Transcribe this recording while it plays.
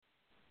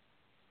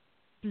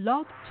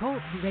Blog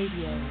Talk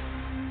Radio.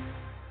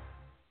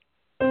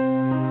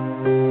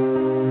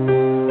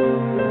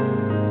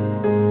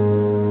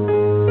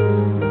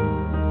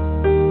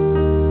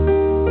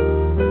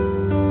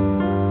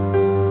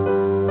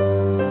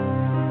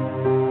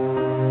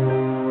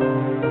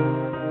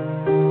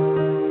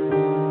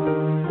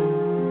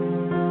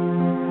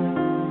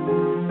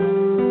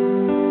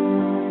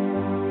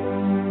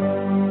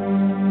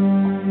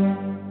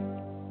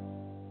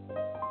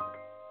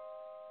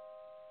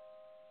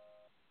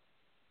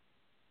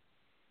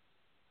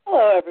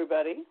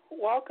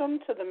 Welcome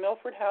to the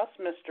Milford House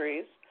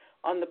Mysteries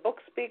on the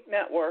Bookspeak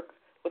Network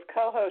with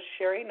co-hosts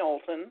Sherry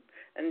Knowlton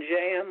and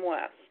J.M.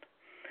 West.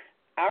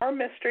 Our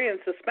mystery and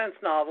suspense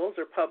novels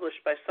are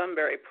published by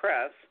Sunbury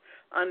Press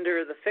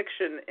under the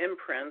fiction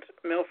imprint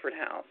Milford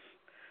House.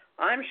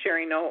 I'm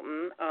Sherry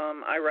Knowlton.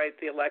 I write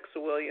the Alexa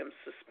Williams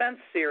suspense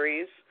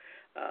series.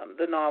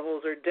 The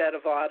novels are Dead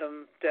of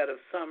Autumn, Dead of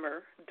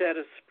Summer, Dead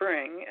of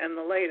Spring, and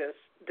the latest,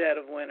 Dead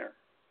of Winter.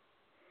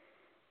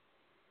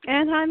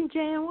 And I'm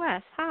J.M.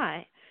 West.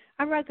 Hi.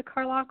 I write the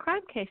Carlisle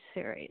Crime Case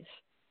series.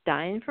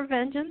 Dying for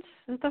Vengeance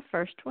is the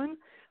first one,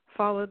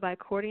 followed by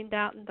Courting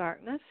Doubt and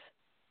Darkness,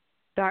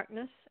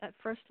 Darkness at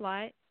First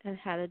Light, and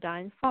Had a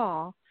Dying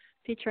Fall,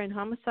 featuring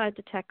homicide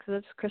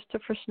detectives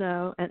Christopher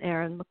Snow and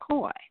Aaron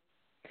McCoy.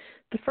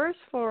 The first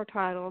four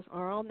titles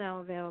are all now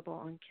available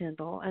on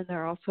Kindle, and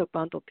they're also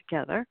bundled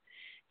together,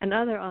 and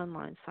other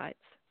online sites,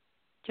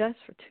 just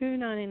for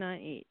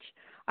 $2.99 each.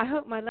 I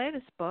hope my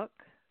latest book,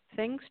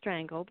 Things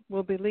Strangled,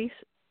 will be released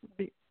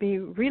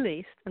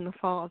in the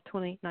fall of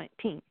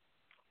 2019.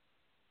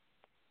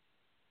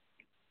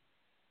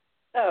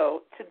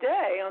 So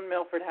today on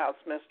Milford House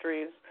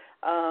Mysteries,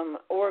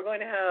 we're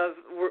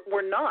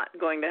not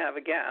going to have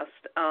a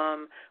guest.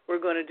 We're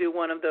going to do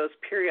one of those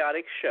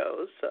periodic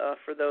shows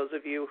for those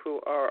of you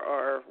who are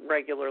our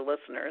regular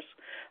listeners,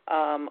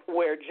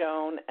 where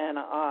Joan and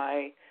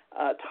I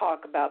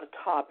talk about a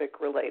topic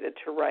related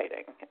to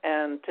writing.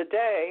 And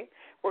today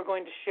we're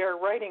going to share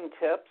writing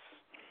tips.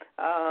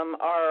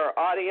 Our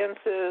audience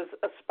is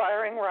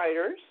aspiring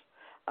writers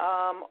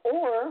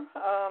or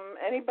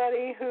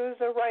anybody who's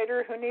a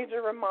writer who needs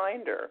a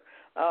reminder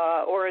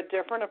or a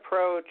different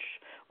approach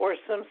or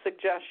some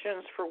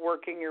suggestions for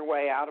working your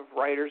way out of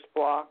writer's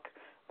block,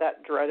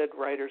 that dreaded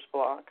writer's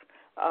block,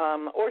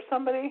 or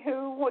somebody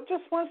who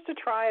just wants to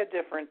try a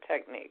different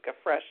technique, a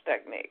fresh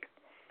technique.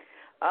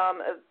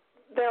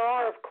 There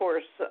are, of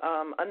course,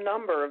 a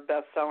number of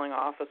best-selling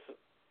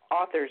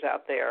authors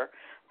out there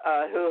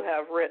who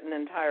have written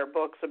entire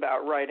books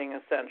about writing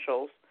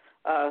essentials.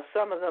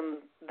 Some of them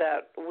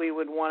that we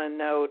would want to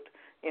note,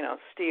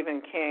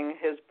 Stephen King,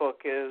 his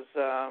book is,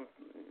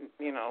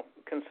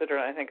 considered,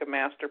 I think, a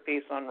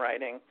masterpiece on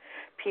writing.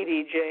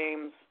 P.D.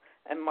 James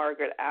and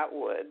Margaret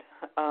Atwood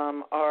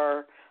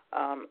are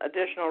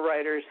additional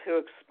writers who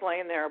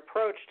explain their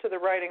approach to the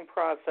writing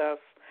process,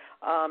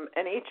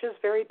 and each is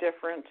very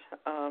different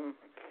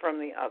from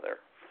the other.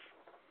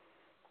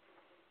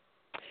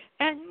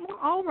 And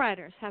all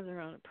writers have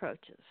their own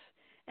approaches,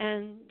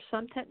 and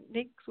some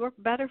techniques work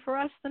better for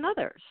us than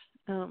others.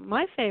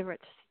 My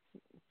favorite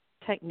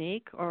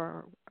technique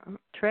or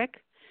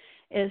trick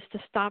is to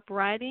stop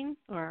writing,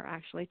 or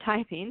actually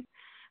typing,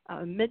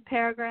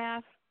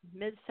 mid-paragraph,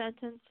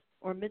 mid-sentence,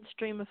 or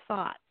midstream of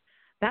thought.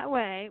 That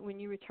way, when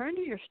you return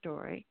to your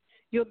story,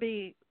 you'll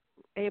be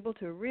able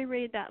to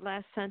reread that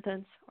last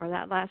sentence or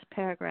that last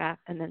paragraph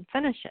and then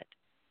finish it.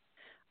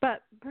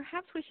 But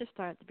perhaps we should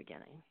start at the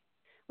beginning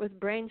with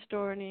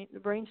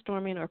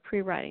brainstorming or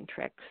pre-writing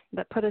tricks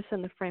that put us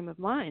in the frame of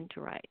mind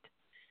to write.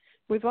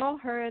 We've all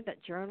heard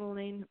that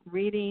journaling,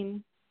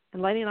 reading,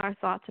 and letting our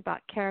thoughts about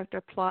character,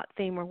 plot,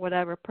 theme, or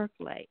whatever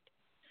percolate,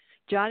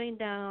 jotting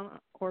down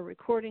or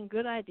recording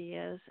good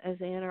ideas as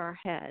they enter our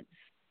heads.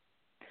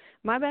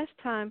 My best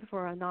time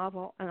for a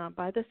novel, and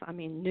by this I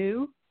mean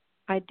new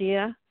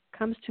idea,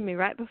 comes to me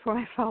right before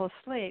I fall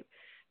asleep,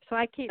 so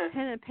I keep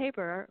pen and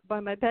paper by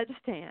my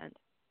bedstand.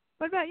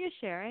 What about you,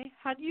 Sherry?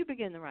 How do you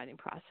begin the writing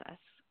process?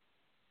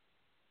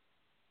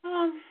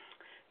 I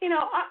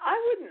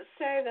wouldn't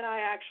say that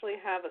I actually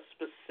have a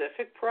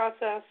specific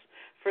process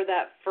for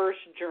that first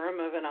germ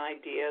of an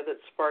idea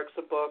that sparks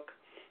a book.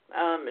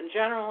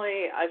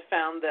 Generally, I've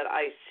found that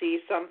I see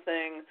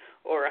something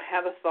or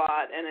have a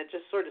thought, and it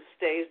just sort of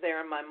stays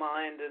there in my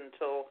mind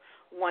until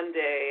one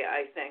day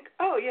I think,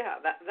 oh, yeah,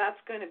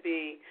 that's going to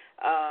be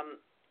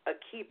a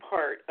key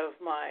part of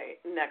my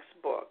next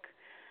book.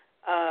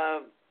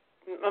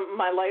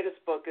 My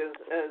latest book is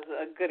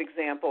a good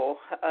example,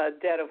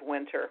 Dead of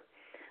Winter.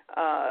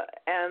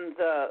 And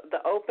the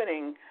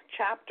opening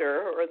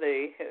chapter, or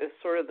the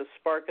sort of the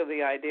spark of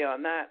the idea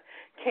on that,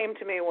 came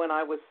to me when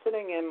I was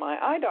sitting in my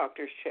eye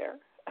doctor's chair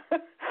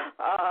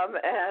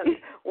and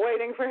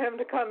waiting for him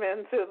to come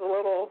into the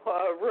little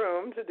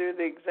room to do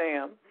the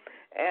exam.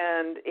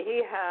 And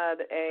he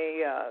had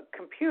a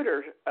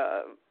computer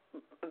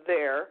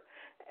there,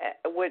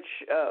 which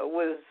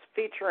was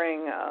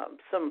featuring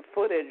some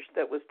footage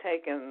that was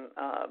taken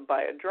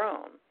by a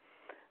drone.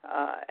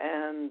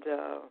 And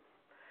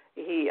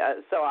he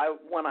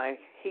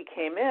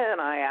came in,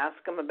 I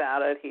asked him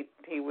about it.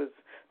 He was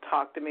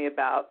talked to me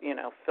about,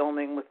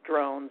 filming with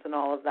drones and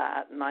all of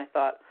that, and I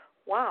thought,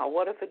 wow,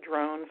 what if a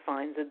drone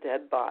finds a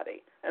dead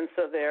body? And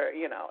so there,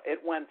 it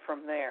went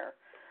from there.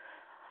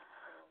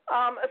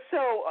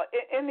 So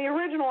in the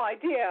original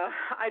idea,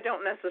 I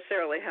don't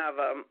necessarily have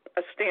a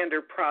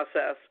standard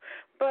process,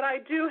 but I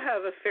do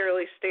have a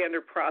fairly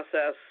standard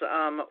process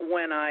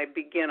when I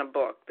begin a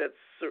book that's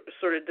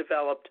sort of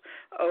developed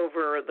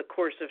over the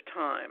course of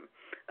time.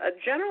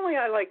 Generally,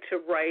 I like to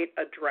write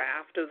a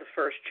draft of the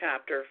first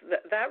chapter.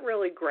 That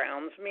really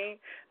grounds me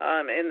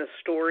in the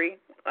story.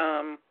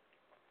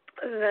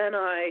 Then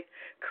I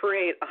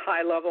create a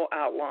high-level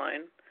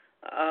outline.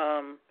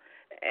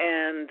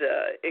 And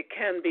it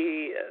can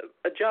be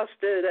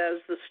adjusted as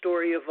the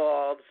story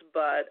evolves,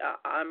 but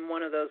I'm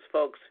one of those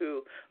folks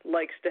who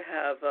likes to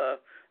have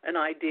an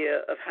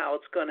idea of how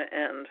it's going to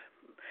end,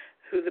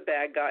 who the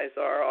bad guys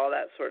are, all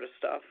that sort of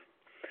stuff.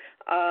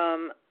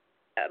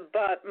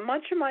 But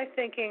much of my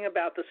thinking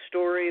about the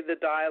story, the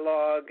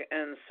dialogue,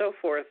 and so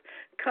forth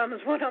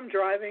comes when I'm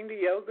driving to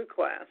yoga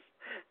class.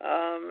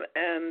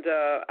 And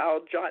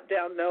I'll jot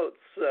down notes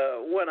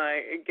when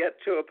I get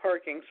to a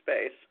parking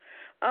space.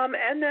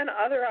 And then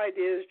other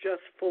ideas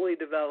just fully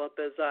develop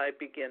as I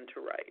begin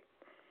to write.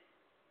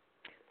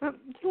 Well,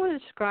 do you want to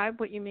describe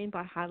what you mean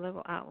by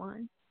high-level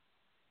outline?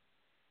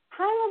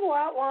 High-level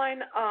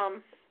outline,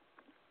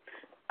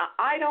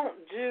 I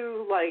don't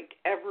do like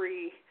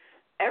every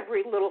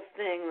little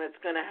thing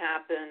that's going to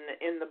happen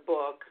in the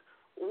book.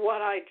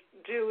 What I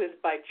do is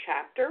by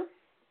chapter.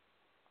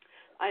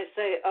 I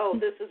say,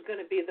 this is going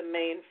to be the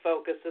main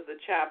focus of the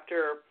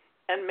chapter,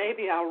 and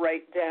maybe I'll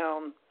write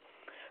down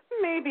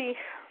maybe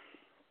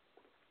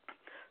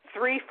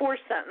 3-4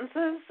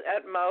 sentences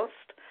at most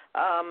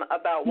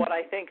about what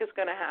I think is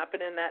going to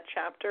happen in that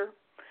chapter.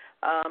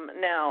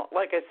 Now,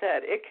 like I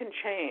said, it can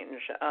change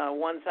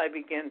once I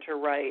begin to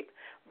write,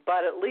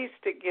 but at least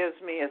it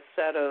gives me a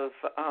set of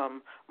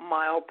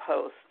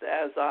mileposts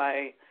as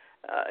I,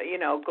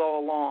 go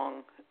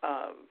along.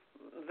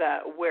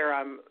 That where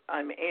I'm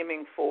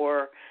aiming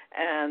for,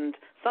 and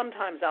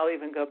sometimes I'll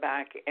even go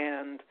back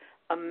and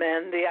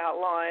amend the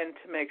outline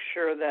to make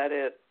sure that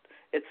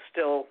it's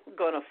still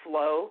going to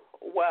flow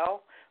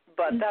well.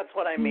 But that's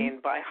what I mean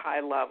by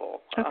high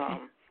level,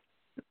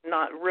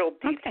 not real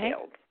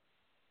detailed.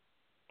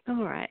 Okay.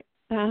 All right.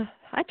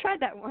 I tried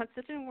that once.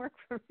 It didn't work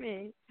for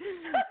me.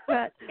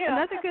 But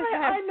another good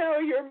I know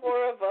you're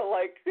more of a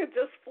it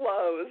just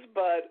flows,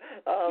 but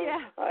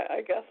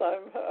I guess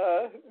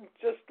I'm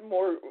just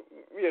more,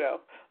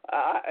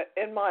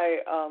 in my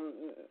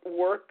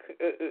work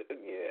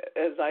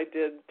as I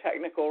did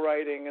technical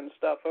writing and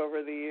stuff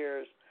over the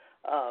years,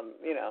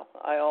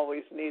 I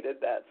always needed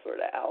that sort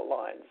of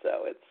outline,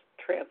 so it's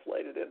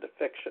translated into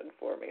fiction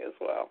for me as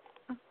well.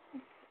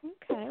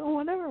 Okay, well,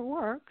 whatever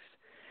works.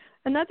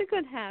 Another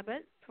good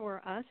habit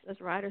for us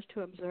as writers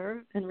to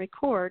observe and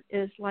record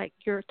is like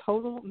your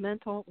total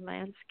mental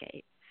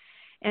landscape.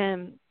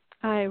 And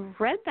I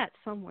read that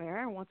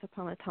somewhere once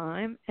upon a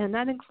time, and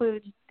that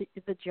includes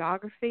the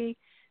geography,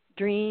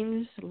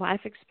 dreams, life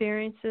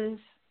experiences,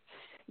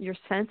 your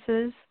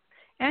senses,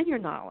 and your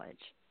knowledge.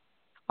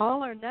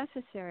 All are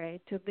necessary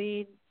to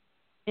lead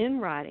in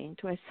writing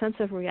to a sense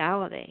of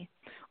reality,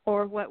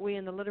 or what we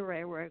in the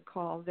literary word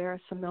call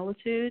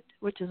verisimilitude,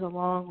 which is a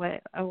long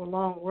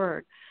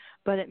word.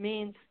 But it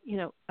means,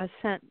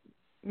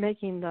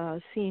 making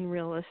the scene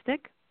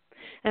realistic.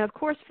 And, of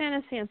course,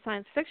 fantasy and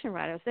science fiction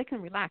writers, they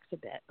can relax a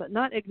bit, but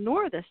not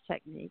ignore this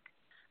technique,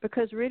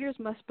 because readers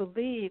must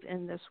believe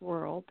in this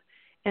world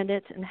and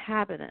its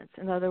inhabitants,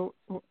 in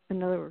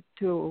order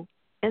to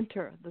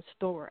enter the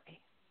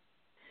story.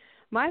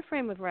 My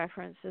frame of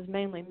reference is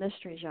mainly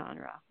mystery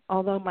genre,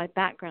 although my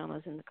background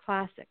is in the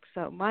classics,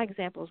 so my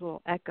examples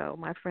will echo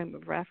my frame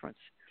of reference.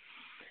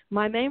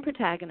 My main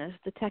protagonists,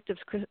 Detectives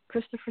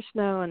Christopher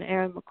Snow and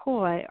Aaron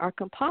McCoy, are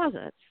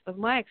composites of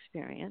my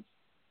experience,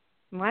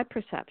 my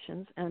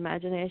perceptions, and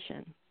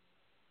imagination.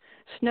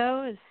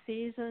 Snow is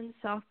seasoned,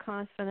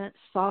 self-confident,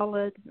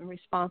 solid, and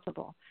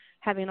responsible,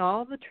 having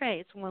all the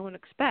traits one would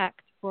expect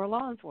for a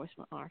law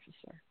enforcement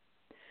officer.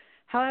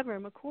 However,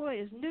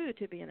 McCoy is new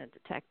to being a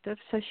detective,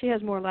 so she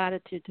has more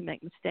latitude to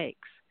make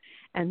mistakes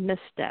and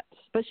missteps,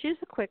 but she's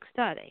a quick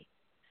study.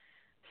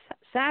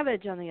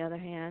 Savage, on the other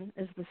hand,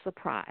 is the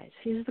surprise.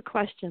 He's the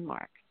question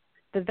mark,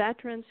 the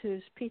veteran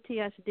whose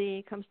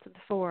PTSD comes to the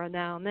fore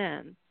now and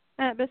then.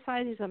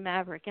 Besides, he's a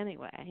maverick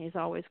anyway. He's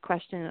always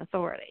questioning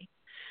authority.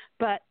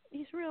 But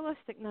he's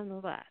realistic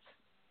nonetheless.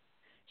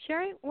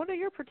 Sherry, what are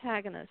your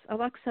protagonists,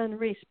 Alexa and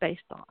Reese,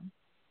 based on?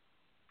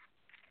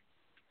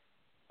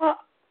 Well,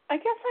 I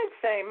guess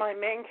I'd say my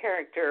main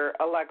character,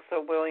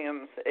 Alexa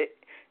Williams,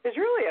 is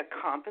really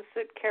a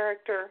composite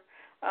character.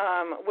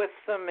 With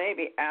some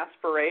maybe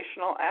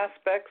aspirational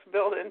aspects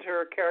built into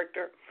her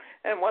character.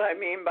 And what I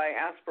mean by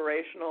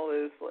aspirational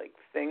is like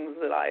things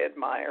that I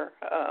admire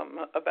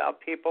about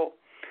people.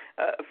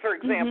 For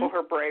example,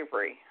 her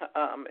bravery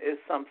is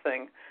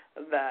something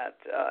that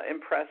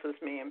impresses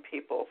me in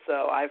people.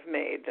 So I've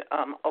made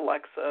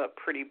Alexa a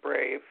pretty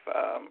brave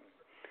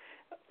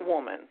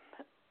woman.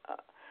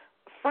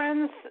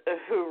 Friends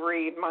who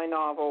read my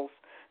novels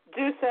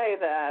do say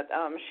that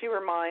she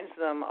reminds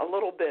them a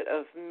little bit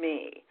of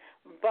me,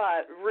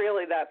 but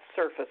really that's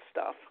surface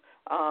stuff.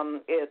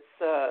 It's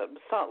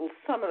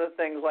some of the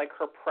things like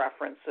her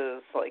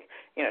preferences, like,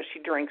 you know,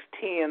 she drinks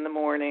tea in the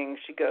morning,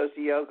 she goes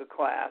to yoga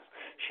class,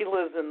 she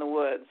lives in the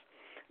woods.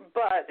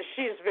 But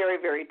she's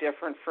very, very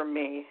different from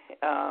me,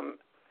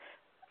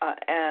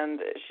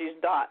 and she's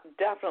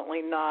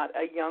definitely not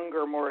a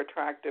younger, more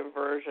attractive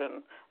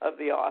version of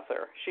the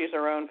author. She's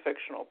her own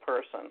fictional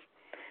person.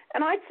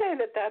 And I'd say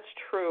that that's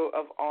true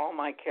of all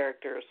my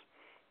characters.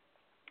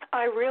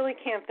 I really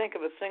can't think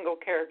of a single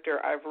character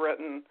I've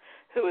written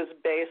who is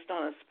based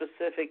on a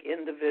specific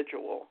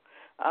individual.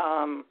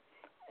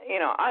 You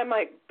know, I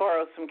might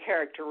borrow some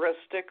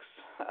characteristics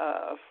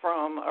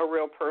from a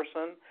real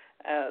person,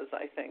 as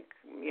I think,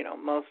 you know,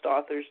 most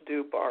authors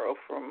do borrow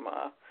from,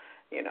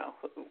 you know,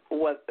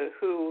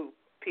 who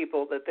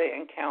people that they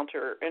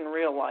encounter in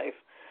real life.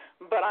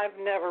 But I've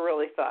never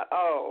really thought,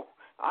 oh,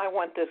 I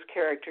want this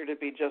character to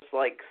be just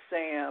like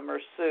Sam or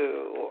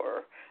Sue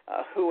or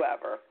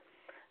whoever.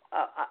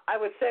 I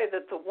would say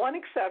that the one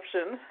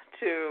exception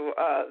to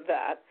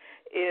that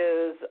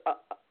is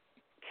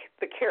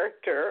the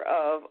character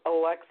of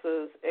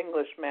Alexa's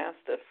English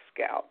Mastiff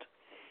Scout.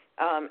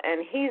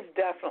 And he's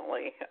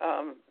definitely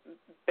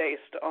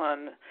based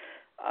on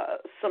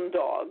some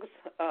dogs.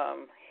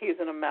 He's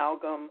an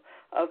amalgam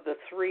of the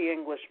 3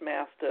 English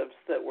Mastiffs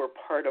that were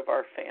part of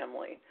our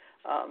family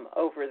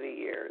over the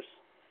years.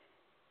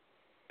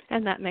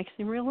 And that makes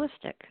him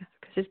realistic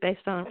because he's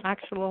based on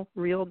actual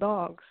real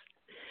dogs.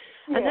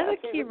 Yeah, another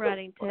key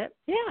writing tip,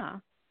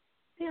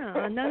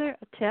 another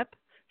tip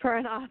for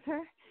an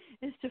author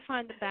is to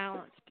find the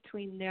balance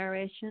between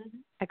narration,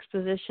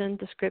 exposition,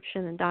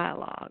 description, and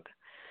dialogue.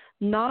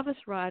 Novice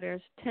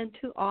writers tend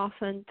too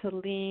often to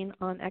lean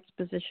on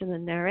exposition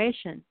and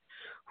narration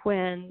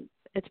when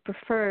it's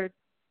preferred,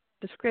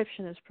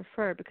 description is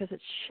preferred because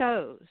it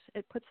shows,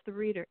 it puts the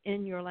reader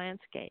in your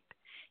landscape,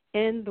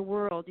 in the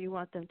world you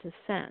want them to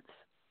sense.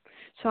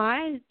 So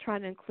I try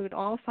to include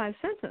all 5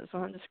 senses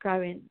when I'm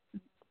describing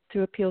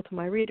to appeal to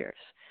my readers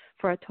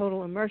for a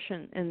total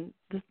immersion in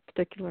this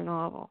particular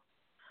novel.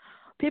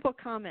 People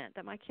comment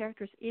that my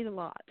characters eat a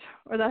lot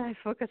or that I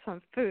focus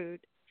on food.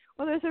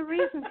 Well, there's a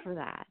reason for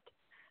that.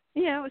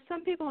 You know,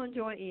 some people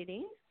enjoy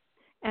eating,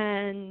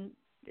 and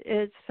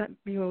it's,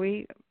 you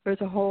know,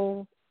 there's a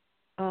whole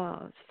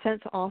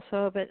sense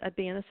also of it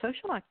being a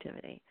social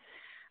activity,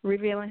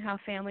 revealing how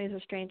families or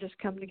strangers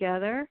come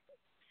together,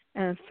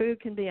 and food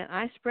can be an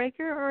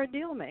icebreaker or a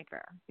deal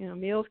maker. You know,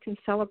 meals can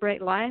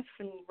celebrate life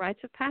and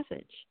rites of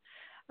passage.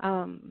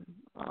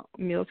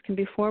 Meals can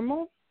be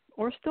formal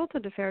or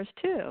stilted affairs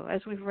too,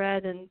 as we've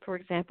read in, for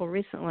example,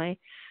 recently,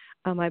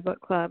 my book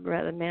club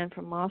read A Man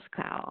from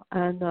Moscow,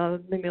 and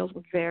the meals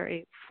were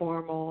very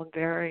formal and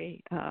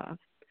very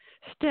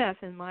stiff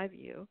in my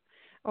view,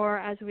 or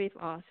as we've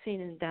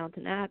seen in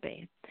Downton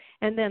Abbey.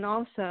 And then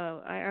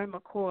also, Aaron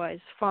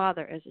McCoy's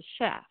father is a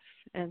chef,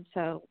 and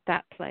so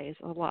that plays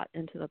a lot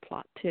into the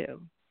plot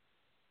too.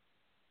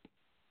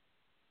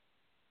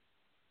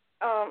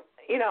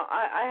 You know,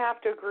 I have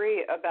to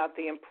agree about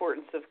the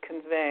importance of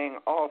conveying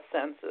all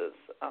senses.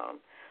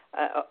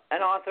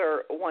 An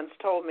author once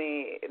told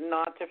me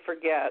not to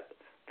forget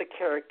the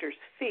character's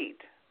feet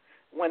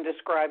when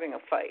describing a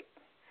fight.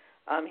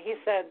 He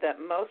said that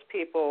most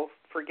people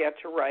forget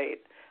to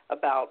write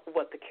about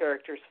what the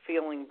character's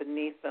feeling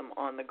beneath them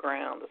on the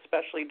ground,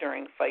 especially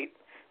during fight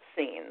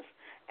scenes.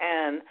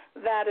 And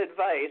that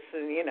advice,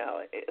 you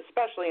know,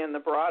 especially in the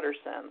broader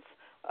sense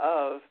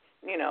of,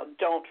 you know,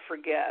 don't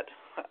forget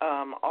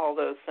all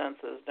those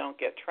senses. Don't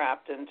get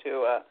trapped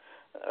into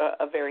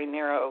a very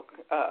narrow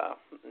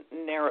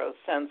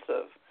sense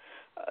of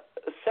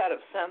set of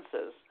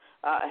senses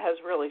has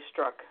really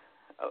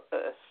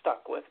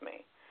stuck with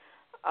me.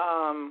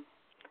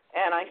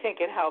 And I think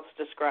it helps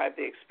describe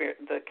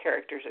the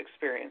character's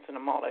experience in a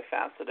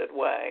multifaceted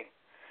way.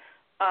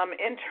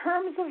 In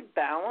terms of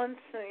balance,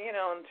 you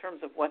know, in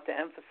terms of what to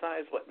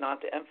emphasize, what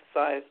not to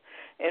emphasize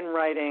in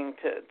writing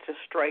to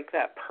strike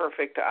that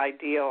perfect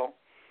ideal,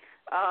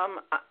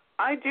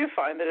 I do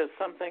find that it's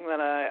something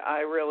that I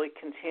really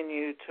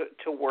continue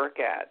to work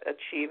at,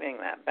 achieving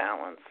that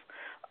balance.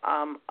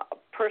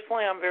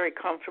 Personally, I'm very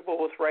comfortable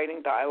with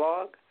writing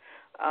dialogue,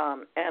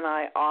 and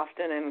I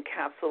often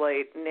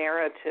encapsulate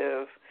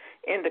narrative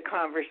into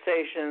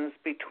conversations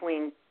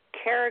between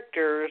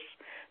characters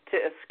to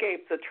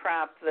escape the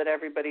trap that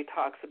everybody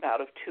talks about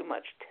of too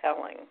much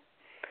telling.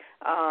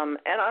 And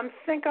I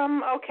think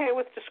I'm okay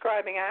with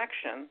describing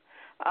action.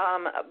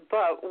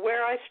 But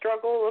where I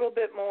struggle a little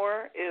bit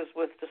more is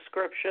with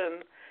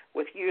description,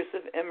 with use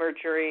of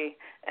imagery,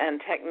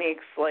 and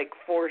techniques like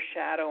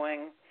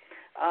foreshadowing.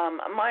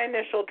 My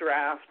initial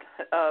draft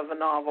of a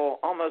novel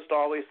almost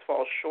always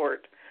falls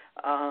short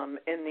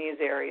in these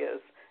areas,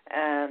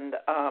 and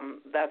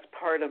that's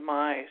part of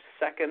my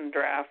second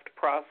draft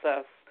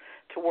process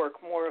to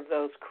work more of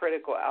those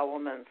critical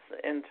elements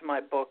into my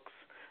books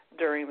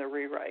during the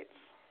rewrites.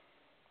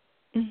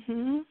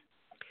 Mhm.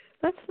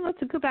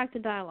 Let's go back to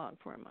dialogue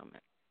for a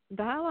moment.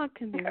 Dialogue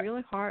can be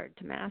really hard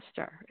to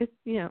master.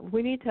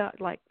 We need to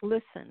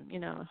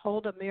listen,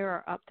 hold a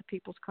mirror up to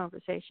people's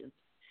conversations.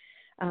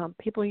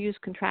 People use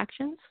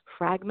contractions,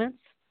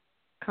 fragments,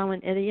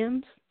 common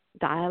idioms,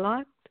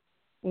 dialect,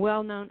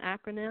 well-known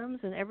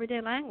acronyms, and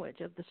everyday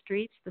language of the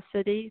streets, the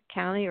city,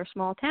 county, or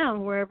small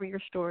town, wherever your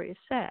story is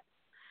set.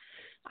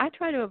 I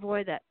try to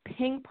avoid that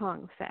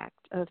ping-pong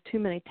effect of too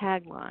many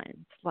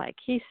taglines, like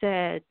he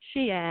said,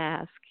 she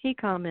asked, he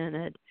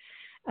commented,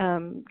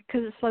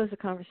 because it slows the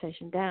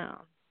conversation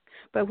down.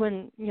 But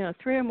when,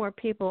 3 or more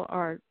people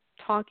are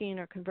talking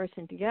or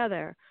conversing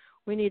together,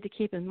 we need to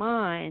keep in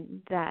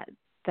mind that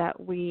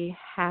we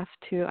have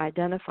to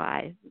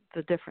identify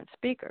the different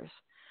speakers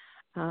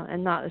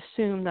and not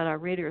assume that our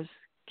readers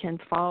can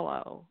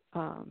follow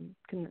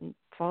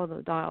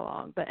the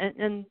dialogue. But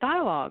and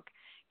dialogue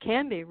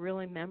can be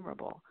really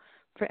memorable.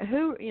 For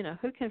who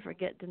can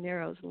forget De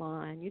Niro's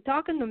line, "You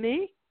talking to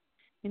me?"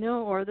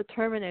 Or the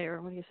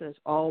Terminator when he says,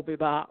 "I'll be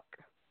back."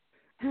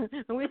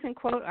 And we can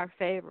quote our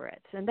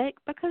favorites, and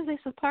because they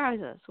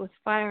surprise us with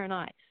fire and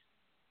ice.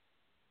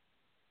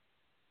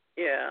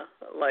 Yeah,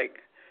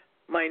 like,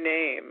 "My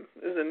name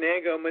is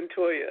Inigo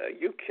Montoya.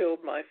 You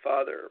killed my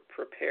father.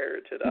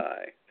 Prepare to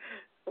die."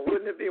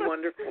 Wouldn't it be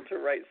wonderful to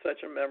write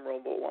such a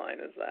memorable line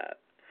as that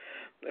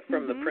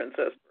from The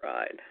Princess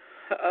Bride?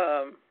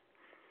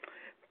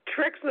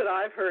 Tricks that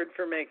I've heard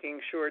for making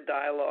sure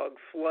dialogue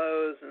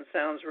flows and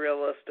sounds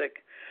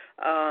realistic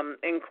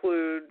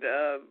include,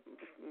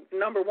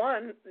 number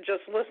one,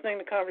 just listening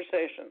to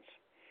conversations.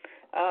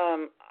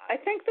 I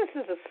think this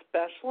is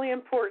especially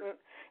important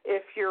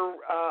if you're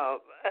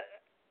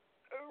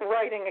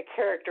writing a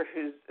character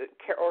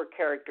or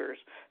characters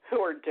who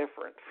are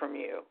different from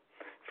you.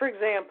 For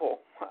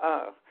example,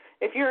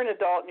 if you're an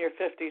adult in your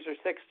 50s or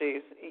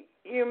 60s,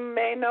 you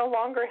may no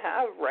longer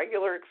have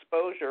regular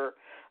exposure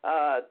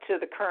to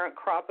the current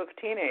crop of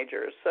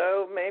teenagers,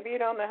 so maybe you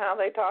don't know how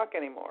they talk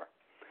anymore.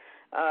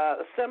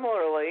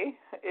 Similarly,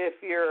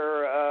 if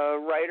you're a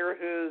writer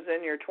who's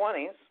in your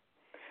 20s,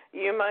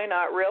 you might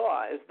not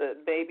realize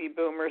that baby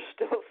boomers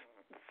still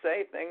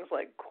say things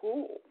like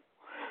 "cool."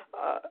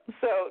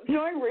 So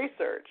doing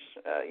research,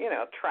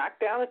 track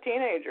down a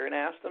teenager and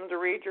ask them to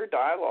read your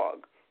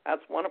dialogue.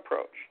 That's one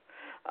approach.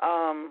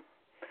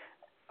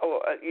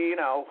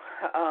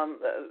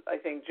 I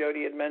think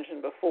Jody had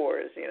mentioned before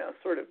is,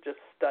 sort of just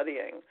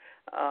studying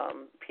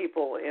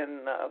people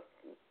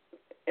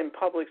in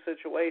public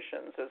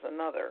situations is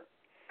another.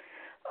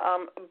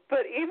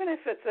 But even if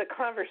it's a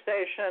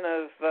conversation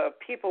of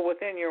people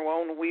within your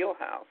own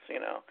wheelhouse,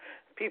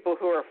 people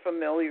who are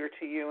familiar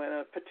to you in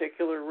a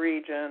particular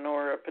region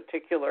or a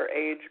particular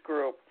age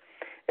group,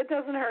 it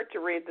doesn't hurt to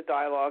read the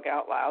dialogue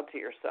out loud to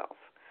yourself.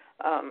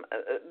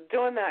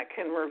 Doing that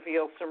can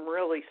reveal some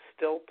really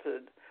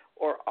stilted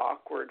or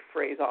awkward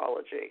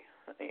phraseology.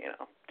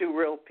 Do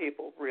real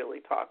people really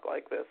talk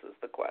like this is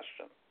the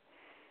question.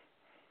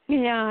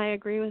 Yeah, I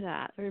agree with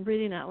that.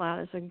 Reading out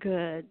loud is a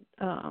good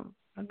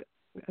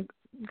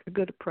a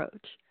good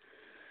approach.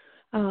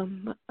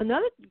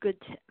 Another good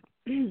tip,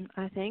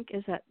 I think,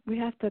 is that we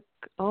have to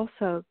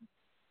also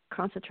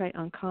concentrate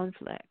on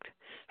conflict.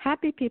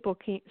 Happy people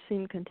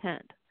seem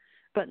content,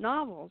 but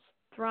novels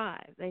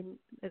thrive.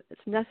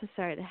 It's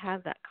necessary to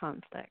have that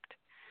conflict.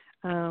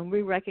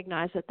 We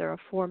recognize that there are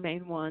 4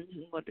 main ones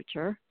in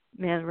literature: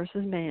 man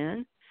versus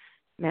man,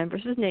 man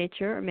versus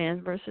nature,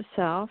 man versus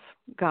self,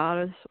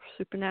 God is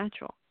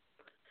supernatural.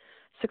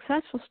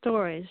 Successful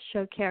stories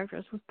show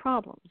characters with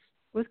problems,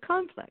 with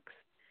conflicts,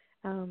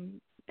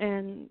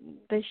 and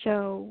they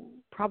show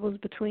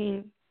conflicts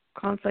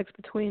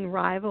between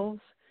rivals,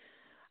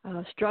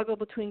 struggle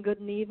between good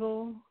and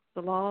evil,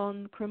 the law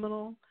and the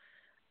criminal,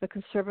 the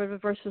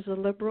conservative versus the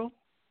liberal,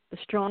 the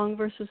strong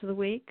versus the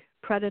weak,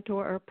 predator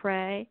or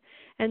prey,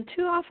 and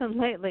too often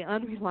lately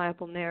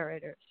unreliable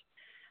narrators.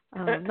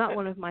 Not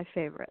one of my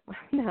favorite.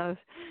 No.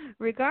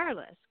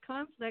 Regardless,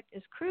 conflict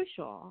is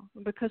crucial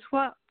because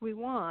what we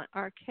want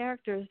are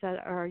characters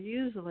that are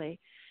usually,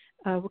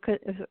 because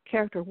if a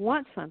character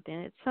wants something,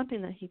 it's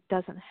something that he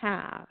doesn't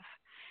have,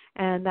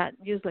 and that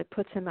usually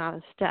puts him out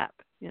of step.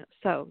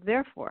 So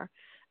therefore,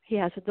 he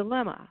has a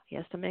dilemma. He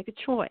has to make a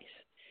choice.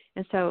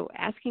 And so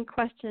asking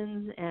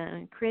questions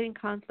and creating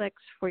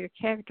conflicts for your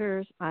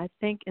characters, I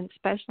think, and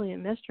especially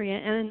in mystery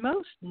and in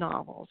most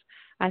novels,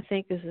 I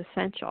think is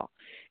essential.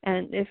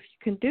 And if you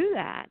can do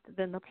that,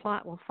 then the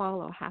plot will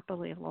follow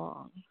happily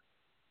along.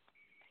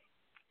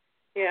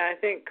 Yeah, I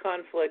think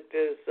conflict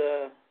is,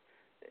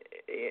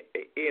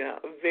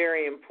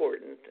 very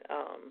important.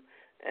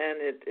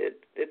 And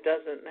it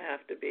doesn't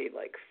have to be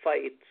like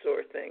fights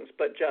or things,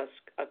 but just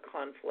a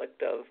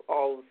conflict of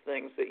all the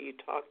things that you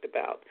talked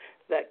about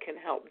that can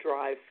help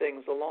drive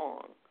things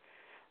along.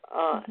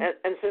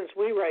 And since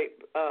we write,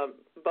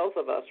 both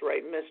of us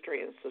write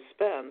mystery and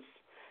suspense,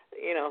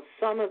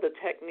 some of the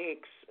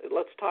techniques,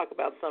 let's talk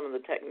about some of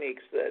the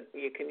techniques that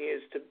you can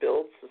use to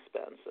build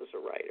suspense as a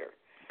writer.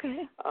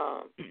 Okay.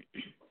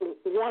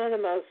 One of the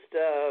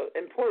most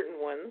important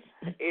ones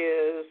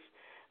is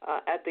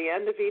at the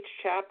end of each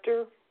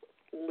chapter,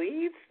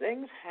 leave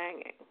things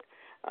hanging.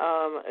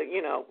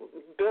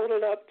 Build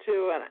it up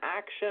to an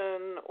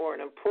action or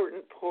an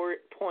important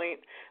point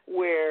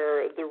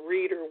where the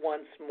reader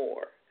wants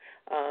more.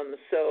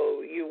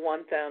 So you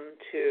want them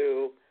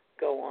to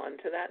go on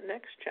to that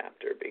next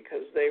chapter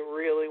because they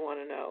really want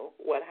to know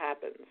what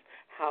happens,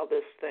 how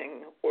this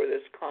thing or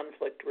this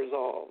conflict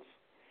resolves.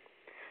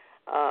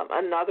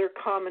 Another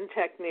common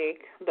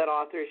technique that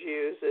authors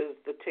use is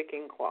the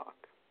ticking clock.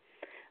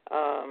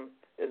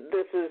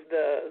 This is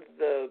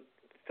the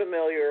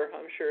familiar,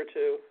 I'm sure,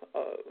 to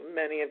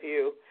many of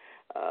you,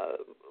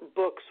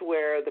 books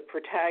where the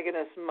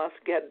protagonist must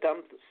get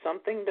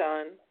something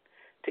done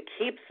to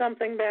keep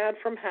something bad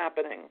from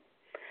happening.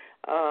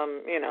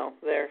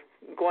 They're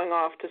going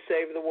off to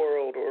save the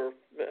world or,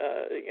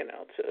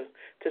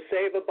 to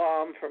save a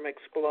bomb from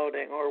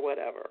exploding or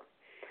whatever.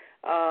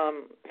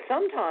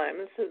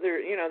 Sometimes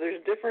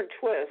there's different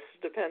twists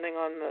depending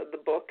on the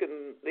book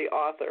and the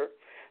author.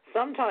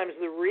 Sometimes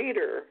the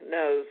reader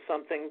knows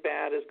something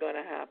bad is going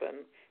to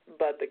happen,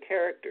 but the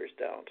characters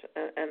don't,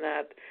 and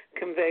that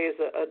conveys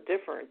a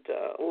different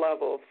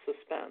level of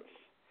suspense.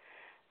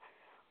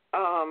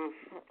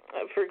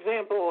 For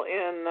example,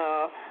 in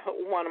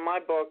one of my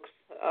books,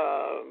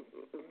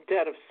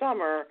 Dead of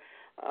Summer,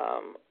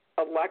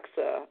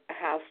 Alexa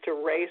has to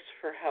race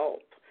for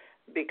help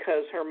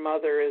because her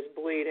mother is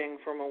bleeding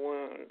from a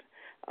wound.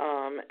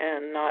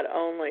 And not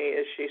only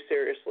is she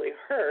seriously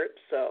hurt,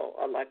 so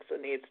Alexa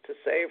needs to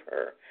save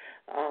her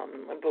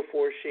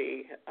before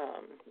she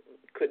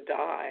could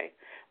die,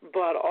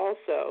 but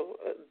also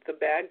the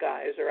bad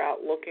guys are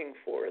out looking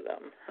for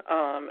them,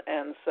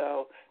 and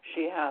so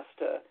she has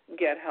to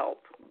get help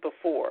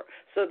before.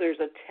 So there's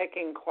a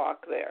ticking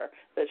clock there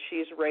that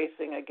she's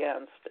racing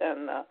against,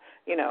 and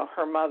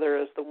her mother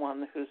is the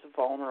one who's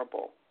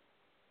vulnerable.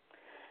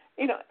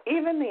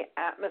 Even the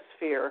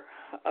atmosphere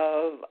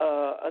of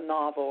a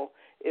novel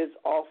is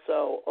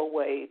also a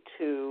way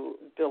to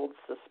build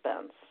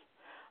suspense.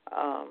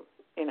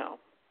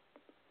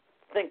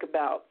 Think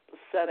about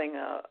setting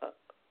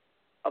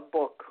a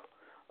book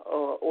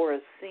or a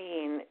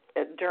scene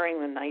during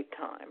the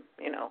nighttime.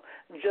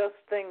 Just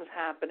things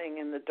happening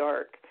in the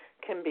dark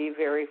can be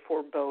very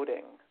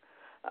foreboding.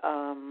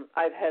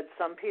 I've had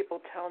some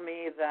people tell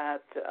me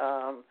that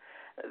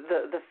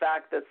the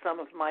fact that some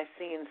of my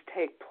scenes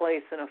take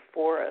place in a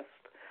forest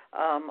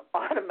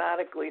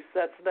automatically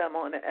sets them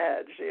on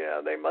edge.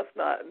 They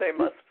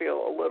must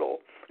feel a little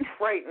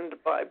frightened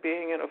by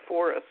being in a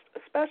forest,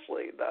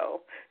 especially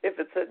though if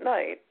it's at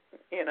night.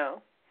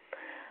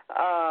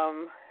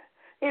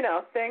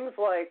 Things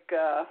like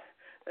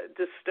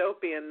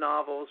dystopian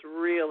novels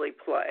really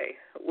play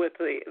with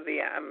the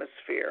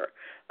atmosphere,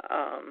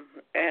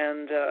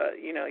 and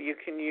you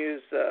can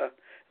use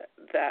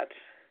that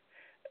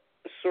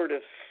sort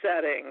of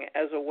setting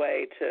as a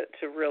way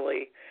to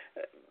really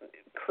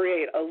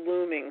create a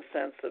looming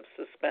sense of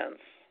suspense.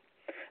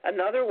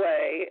 Another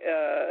way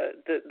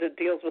that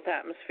deals with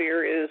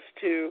atmosphere is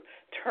to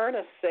turn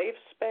a safe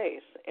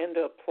space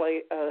into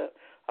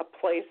a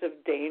place of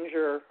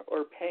danger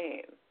or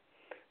pain.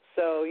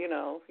 So,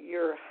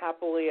 you're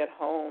happily at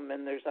home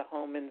and there's a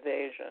home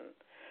invasion.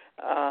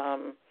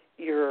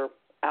 You're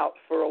out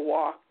for a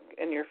walk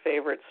in your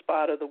favorite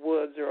spot of the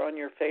woods or on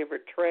your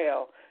favorite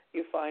trail.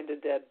 You find a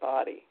dead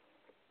body.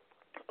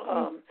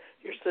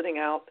 You're sitting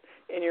out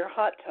in your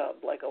hot tub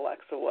like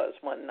Alexa was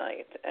one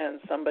night, and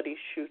somebody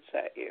shoots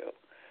at you.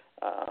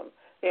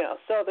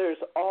 So there's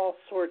all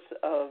sorts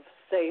of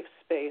safe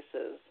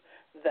spaces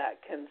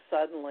that can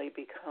suddenly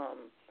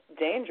become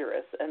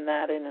dangerous, and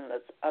that in and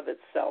of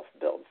itself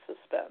builds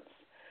suspense.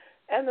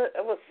 And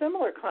a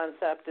similar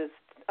concept is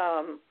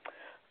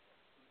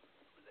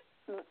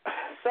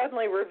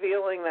suddenly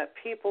revealing that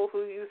people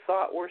who you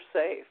thought were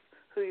safe,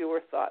 who you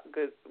thought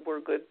were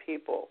good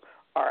people,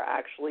 are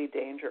actually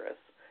dangerous,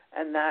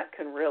 and that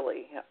can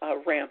really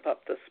ramp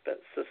up the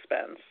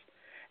suspense,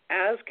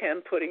 as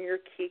can putting your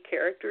key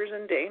characters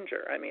in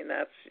danger. I mean,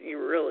 that's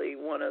really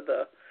one of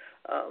the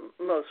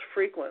most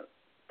frequent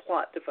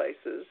plot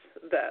devices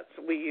that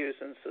we use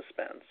in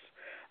suspense,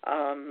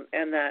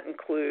 and that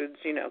includes,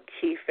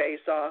 key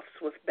face-offs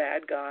with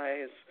bad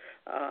guys,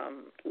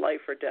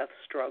 life or death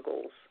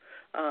struggles.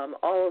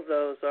 All of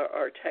those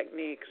are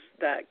techniques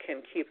that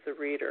can keep the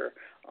reader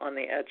on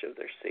the edge of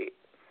their seat.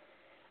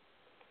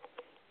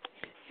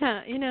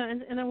 Yeah,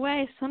 in a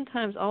way,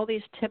 sometimes all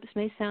these tips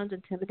may sound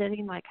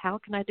intimidating, like, how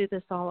can I do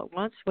this all at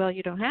once? Well,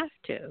 you don't have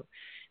to.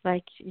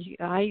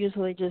 I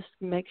usually just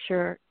make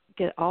sure,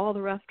 get all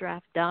the rough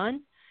draft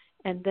done,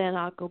 and then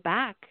I'll go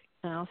back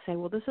and I'll say,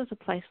 well, this is a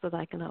place that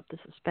I can up the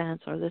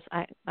suspense, or this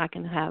I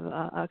can have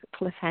a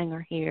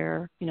cliffhanger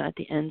here, at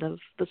the end of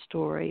the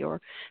story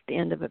or the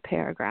end of a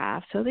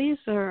paragraph. So these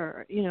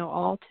are,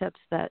 all tips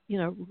that,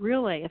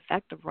 really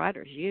effective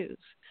writers use.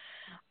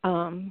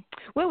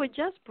 Well, we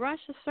just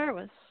brushed the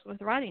surface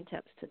with writing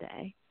tips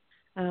today.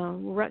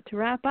 To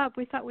wrap up,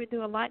 we thought we'd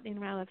do a lightning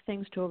round of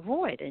things to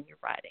avoid in your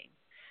writing.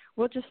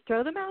 we'll just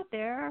throw them out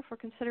there for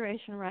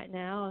consideration right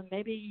now, and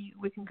maybe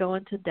we can go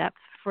into depth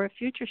for a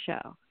future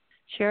show.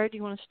 Sherry, do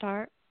you want to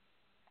start?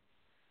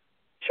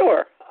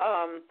 Sure.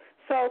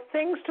 So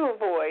things to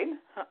avoid.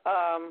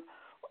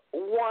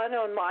 One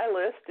on my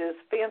list is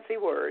fancy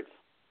words.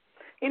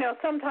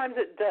 Sometimes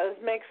it does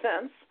make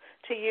sense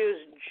to use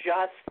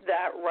just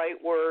that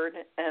right word,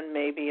 and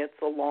maybe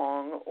it's a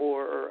long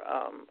or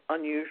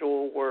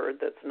unusual word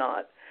that's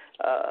not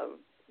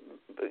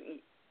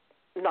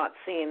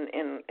seen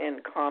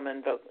in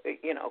common,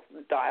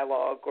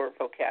 dialogue or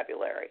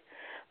vocabulary.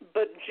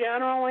 But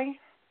generally,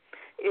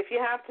 if you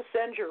have to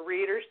send your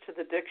readers to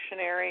the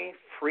dictionary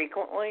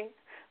frequently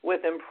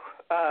with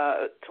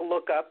to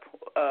look up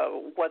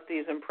what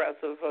these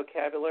impressive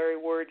vocabulary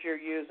words you're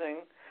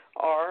using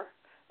are,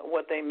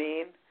 what they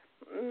mean,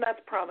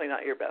 that's probably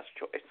not your best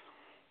choice.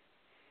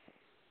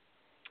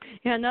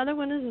 Yeah, another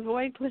one is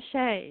avoid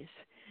cliches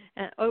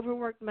and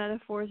overworked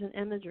metaphors and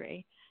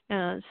imagery.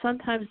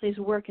 Sometimes these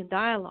work in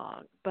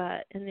dialogue,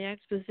 but in the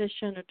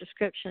exposition or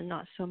description,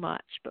 not so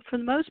much. But for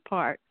the most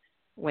part,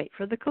 wait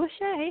for the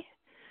cliche.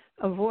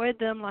 Avoid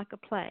them like a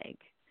plague.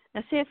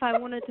 Now, see, if I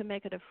wanted to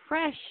make it a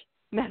fresh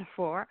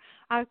metaphor,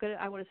 I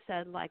would have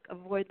said, like,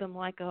 avoid them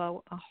like a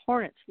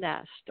hornet's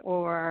nest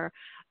or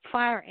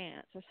fire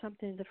ants or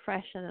something to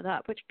freshen it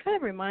up, which kind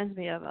of reminds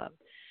me of a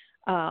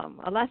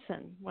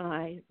lesson when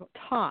I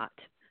taught.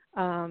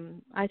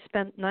 I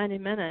spent 90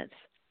 minutes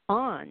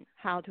on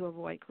how to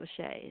avoid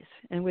cliches,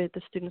 and with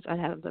the students, I'd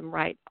have them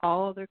write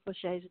all of their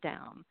cliches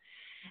down,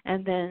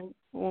 and then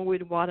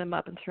we'd wad them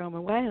up and throw them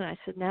away, and I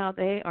said, now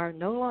they are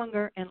no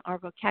longer in our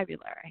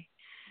vocabulary.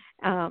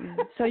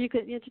 So you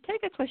could to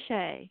take a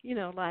cliche,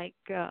 like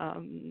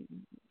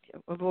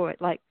avoid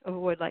like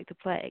the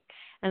plague,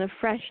 and to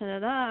freshen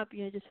it up,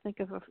 just think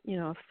of a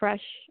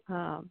fresh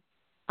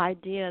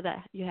idea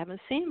that you haven't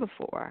seen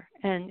before,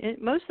 and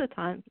most of the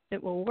time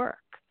it will work.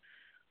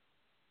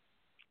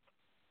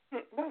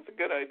 That's a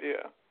good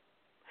idea.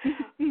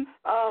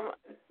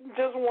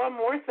 Just one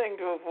more thing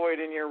to avoid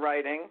in your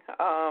writing,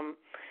 and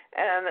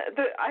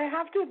I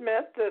have to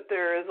admit that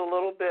there is a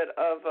little bit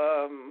of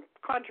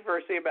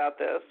controversy about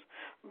this,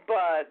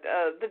 but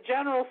the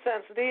general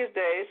sense these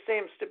days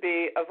seems to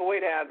be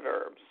avoid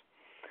adverbs.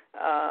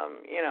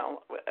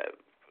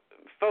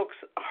 Folks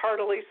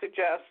heartily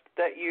suggest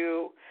that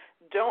you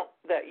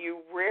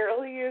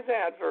rarely use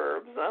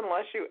adverbs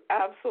unless you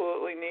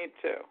absolutely need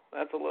to.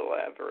 That's a little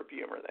adverb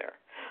humor there.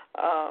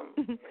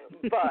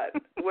 But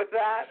with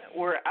that,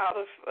 we're out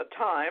of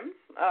time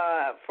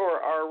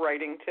for our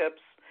writing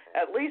tips,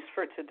 at least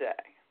for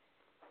today.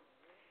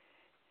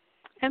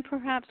 And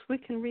perhaps we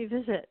can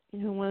revisit,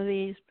 one of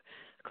these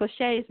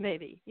cliches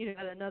maybe,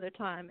 at another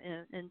time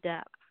in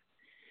depth.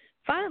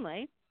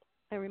 Finally,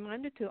 a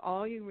reminder to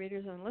all you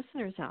readers and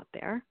listeners out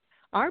there,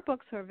 our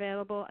books are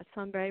available at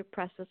Sunbury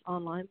Press's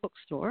online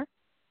bookstore,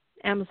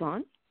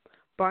 Amazon,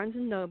 Barnes &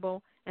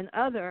 Noble, and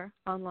other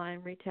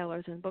online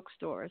retailers and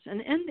bookstores.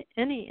 And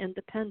any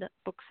independent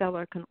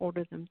bookseller can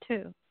order them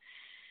too.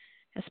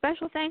 A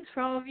special thanks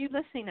for all of you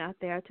listening out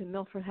there to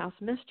Milford House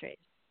Mysteries.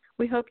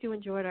 We hope you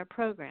enjoyed our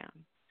program.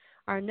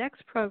 Our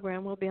next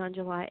program will be on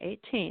July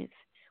 18th,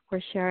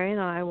 where Sherry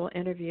and I will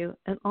interview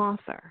an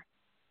author.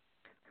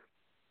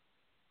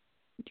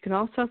 You can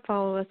also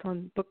follow us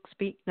on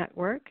BookSpeak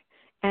Network,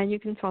 and you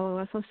can follow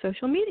us on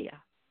social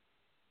media.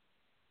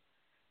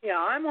 Yeah,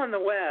 I'm on the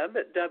web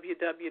at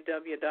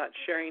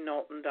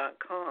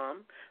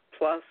www.sherryknowlton.com,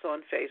 plus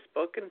on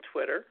Facebook and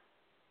Twitter.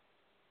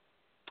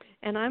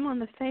 And I'm on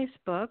the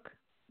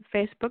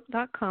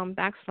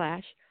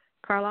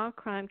facebook.com/Carlisle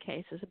Crime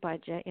Cases by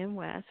Joan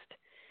West.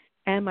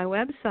 And my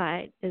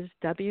website is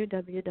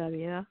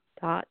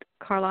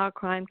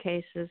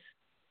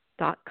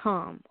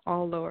www.carlislecrimecases.com,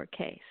 all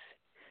lowercase,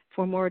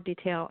 for more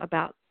detail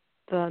about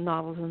the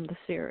novels in the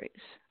series.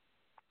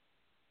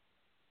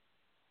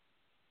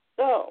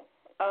 So,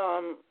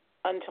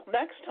 until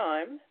next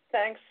time,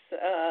 thanks.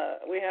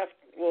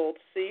 We'll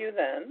see you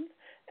then,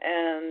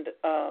 and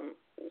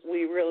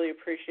we really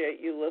appreciate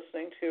you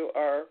listening to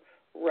our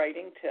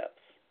writing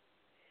tips.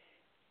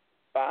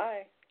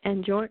 Bye.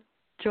 And join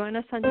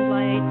us on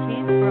July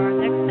 18th for our